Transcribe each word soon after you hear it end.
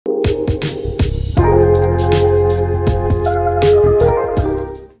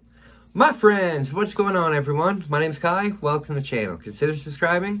Hi friends, what's going on everyone? My name's Kai, welcome to the channel. Consider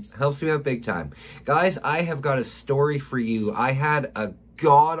subscribing, helps me out big time. Guys, I have got a story for you. I had a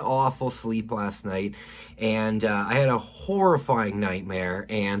god-awful sleep last night, and I had a horrifying nightmare,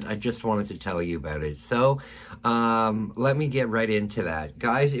 and I just wanted to tell you about it. So, let me get right into that.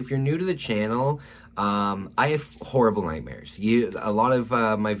 Guys, if you're new to the channel, I have horrible nightmares. A lot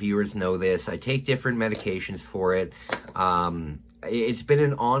of my viewers know this. I take different medications for it. It's been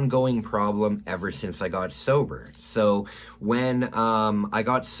an ongoing problem ever since I got sober. So when I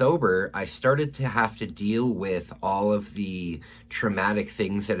got sober, I started to have to deal with all of the traumatic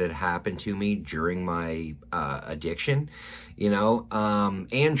things that had happened to me during my addiction,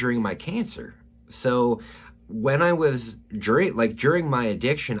 and during my cancer. So when I was during my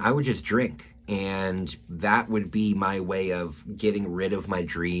addiction, I would just drink. And that would be my way of getting rid of my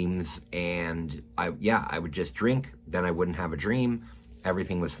dreams. And I would just drink, then I wouldn't have a dream.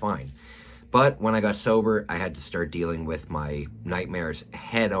 Everything was fine. But when I got sober, I had to start dealing with my nightmares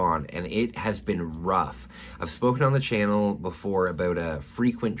head on, and it has been rough. I've spoken on the channel before about a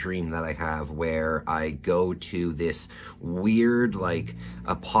frequent dream that I have where I go to this weird,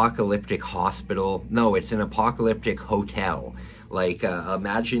 apocalyptic hospital. No, it's an apocalyptic hotel.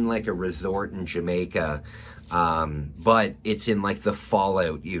 Imagine a resort in Jamaica, but it's in the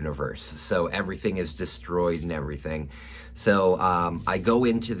Fallout universe, so everything is destroyed and everything. So I go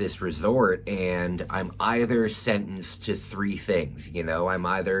into this resort, and I'm either sentenced to three things. I'm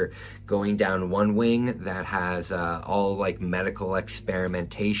either going down one wing that has all medical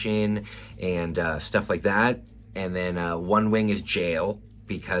experimentation and stuff like that, and then one wing is jail,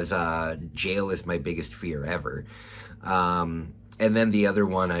 because jail is my biggest fear ever. And then the other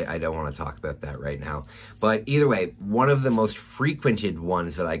one, I don't want to talk about that right now. But either way, one of the most frequented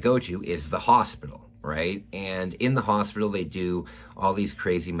ones that I go to is the hospital, right? And in the hospital, they do all these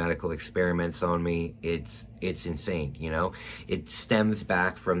crazy medical experiments on me. It's insane, It stems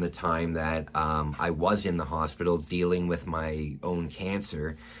back from the time that I was in the hospital dealing with my own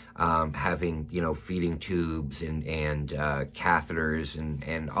cancer, having, feeding tubes and catheters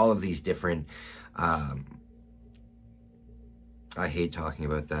and all of these different... I hate talking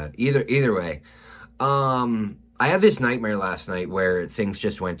about that. Either way, I had this nightmare last night where things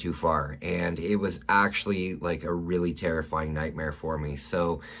just went too far, and it was actually a really terrifying nightmare for me.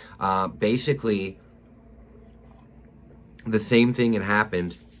 So basically, the same thing had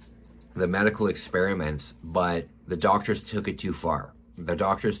happened, the medical experiments, but the doctors took it too far. The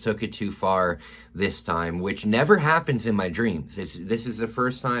doctors took it too far this time, which never happens in my dreams. This is the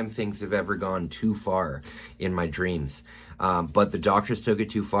first time things have ever gone too far in my dreams. But the doctors took it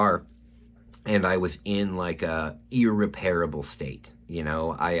too far, and I was in a irreparable state.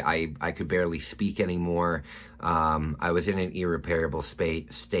 I could barely speak anymore. I was in an irreparable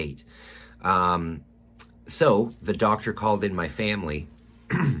state. So the doctor called in my family.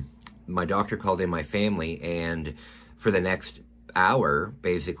 My doctor called in my family, and for the next hour,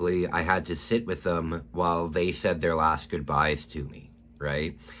 basically, I had to sit with them while they said their last goodbyes to me,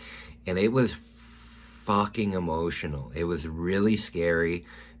 right? And it was fucking emotional. It was really scary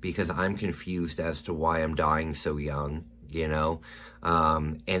because I'm confused as to why I'm dying so young,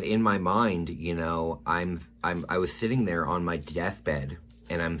 and in my mind, I was sitting there on my deathbed,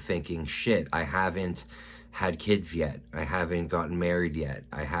 and I'm thinking, shit, I haven't had kids yet. I haven't gotten married yet.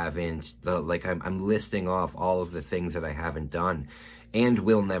 I haven't, I'm listing off all of the things that I haven't done and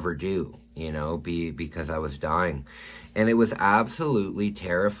will never do, because I was dying. And it was absolutely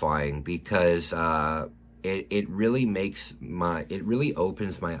terrifying because it really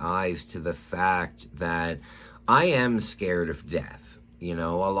opens my eyes to the fact that I am scared of death. A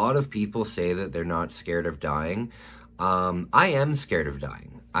lot of people say that they're not scared of dying. I am scared of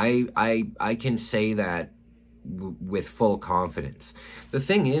dying. I can say that with full confidence. The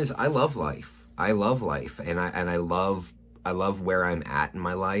thing is, I love life. I love life, and I love where I'm at in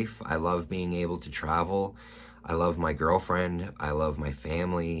my life. I love being able to travel. I love my girlfriend. I love my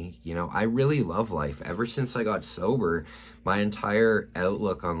family. I really love life. Ever since I got sober, my entire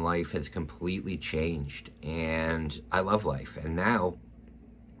outlook on life has completely changed, and I love life. And now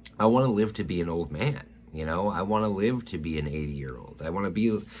I want to live to be an old man. I want to live to be an 80-year-old. I want to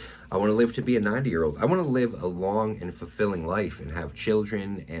live to be a 90-year-old. I want to live a long and fulfilling life and have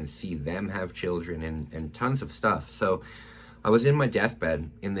children and see them have children and tons of stuff. So I was in my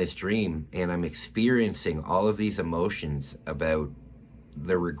deathbed in this dream, and I'm experiencing all of these emotions about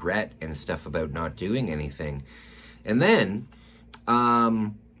the regret and stuff about not doing anything. And then,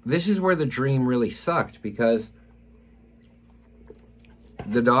 this is where the dream really sucked, because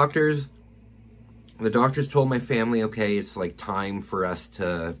the doctors the doctors told my family, okay, it's like time for us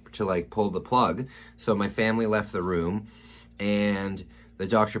to like pull the plug. So my family left the room, and the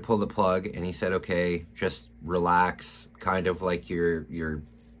doctor pulled the plug, and he said, okay, just relax, kind of like you're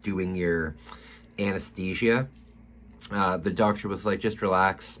doing your anesthesia. The doctor was like, just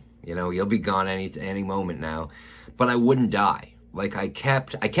relax, you know, you'll be gone any moment now. But I wouldn't die. Like I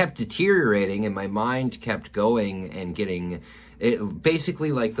kept deteriorating, and my mind kept going and getting it,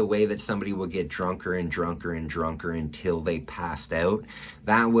 basically like the way that somebody would get drunker and drunker and drunker until they passed out.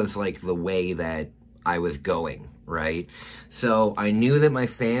 That was like the way that I was going, right? So I knew that my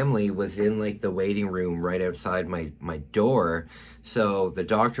family was in like the waiting room right outside my door. So the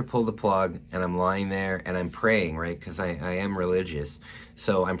doctor pulled the plug, and I'm lying there and I'm praying, right? Because I am religious.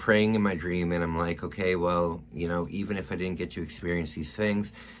 So I'm praying in my dream, and I'm like, okay, well, you know, even if I didn't get to experience these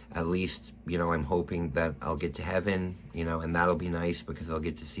things, at least, you know, I'm hoping that I'll get to heaven, you know, and that'll be nice because I'll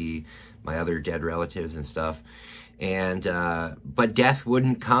get to see my other dead relatives and stuff. And, but death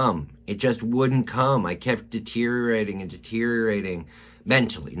wouldn't come. It just wouldn't come. I kept deteriorating and deteriorating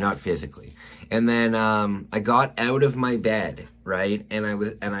mentally, not physically. And then, I got out of my bed, right? And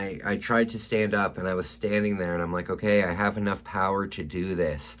I tried to stand up, and I was standing there, and I'm like, okay, I have enough power to do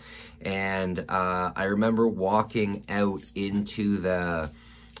this. And, I remember walking out into the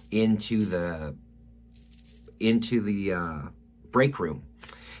break room,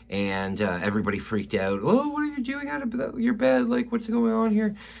 and everybody freaked out. Oh, what are you doing out of your bed? Like, what's going on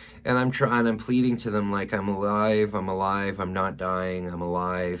here? And I'm pleading to them like, I'm alive, I'm not dying, I'm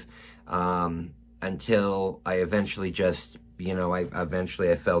alive. Until I eventually just, you know, I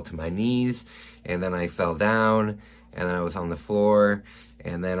fell to my knees, and then I fell down, and then I was on the floor,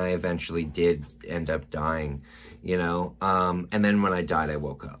 and then I eventually did end up dying, you know. And then when I died, I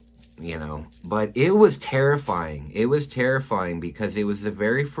woke up, you know. But it was terrifying. It was terrifying because it was the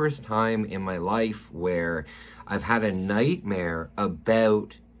very first time in my life where I've had a nightmare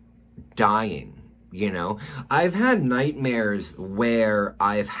about dying. You know, I've had nightmares where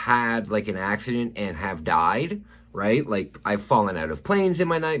I've had like an accident and have died, right? Like I've fallen out of planes in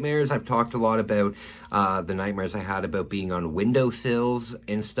my nightmares. I've talked a lot about the nightmares I had about being on windowsills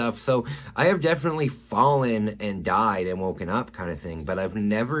and stuff. So I have definitely fallen and died and woken up kind of thing, but I've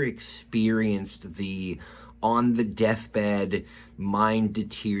never experienced the on the deathbed, mind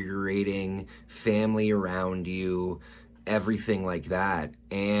deteriorating, family around you, everything like that.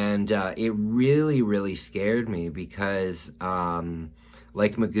 And it really, really scared me because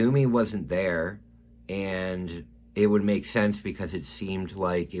like Megumi wasn't there, and it would make sense because it seemed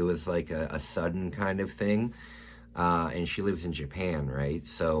like it was like a sudden kind of thing, and she lives in Japan, right?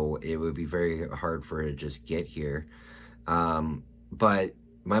 So it would be very hard for her to just get here. But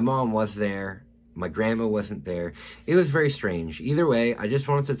my mom was there, my grandma wasn't there. It was very strange. Either way, I just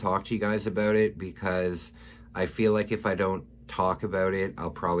wanted to talk to you guys about it because I feel like if I don't talk about it, I'll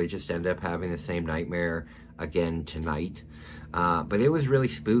probably just end up having the same nightmare again tonight. But it was really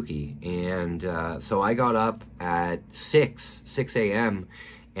spooky. And so I got up at 6 a.m.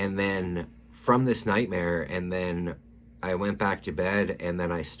 and then from this nightmare, and then I went back to bed, and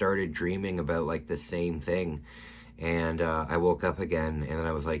then I started dreaming about like the same thing. And I woke up again, and then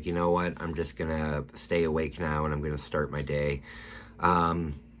I was like, you know what? I'm just gonna stay awake now, and I'm gonna start my day.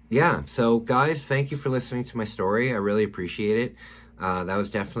 Yeah, so guys, thank you for listening to my story. I really appreciate it. That was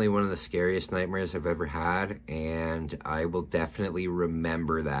definitely one of the scariest nightmares I've ever had, and I will definitely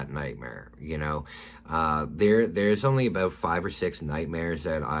remember that nightmare, you know. There's only about 5 or 6 nightmares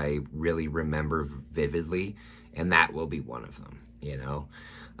that I really remember vividly, and that will be one of them, you know.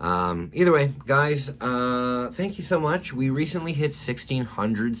 Either way, guys, thank you so much. We recently hit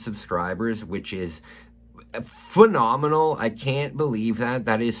 1,600 subscribers, which is phenomenal. I can't believe that.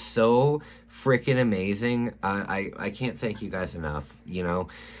 That is so freaking amazing. I can't thank you guys enough, you know.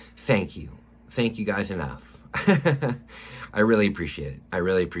 Thank you guys enough. I really appreciate it. I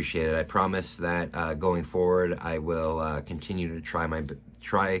really appreciate it. I promise that going forward I will continue to try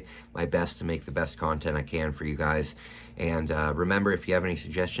my best to make the best content I can for you guys. And remember, if you have any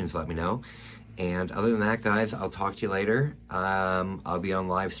suggestions, let me know. And other than that, guys, I'll talk to you later. I'll be on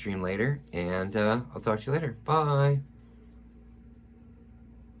live stream later, and I'll talk to you later. Bye.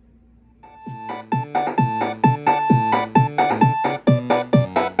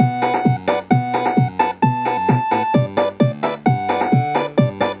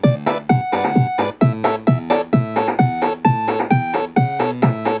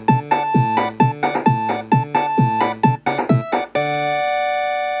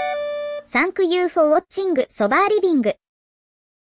 Thank you for watching そばリビング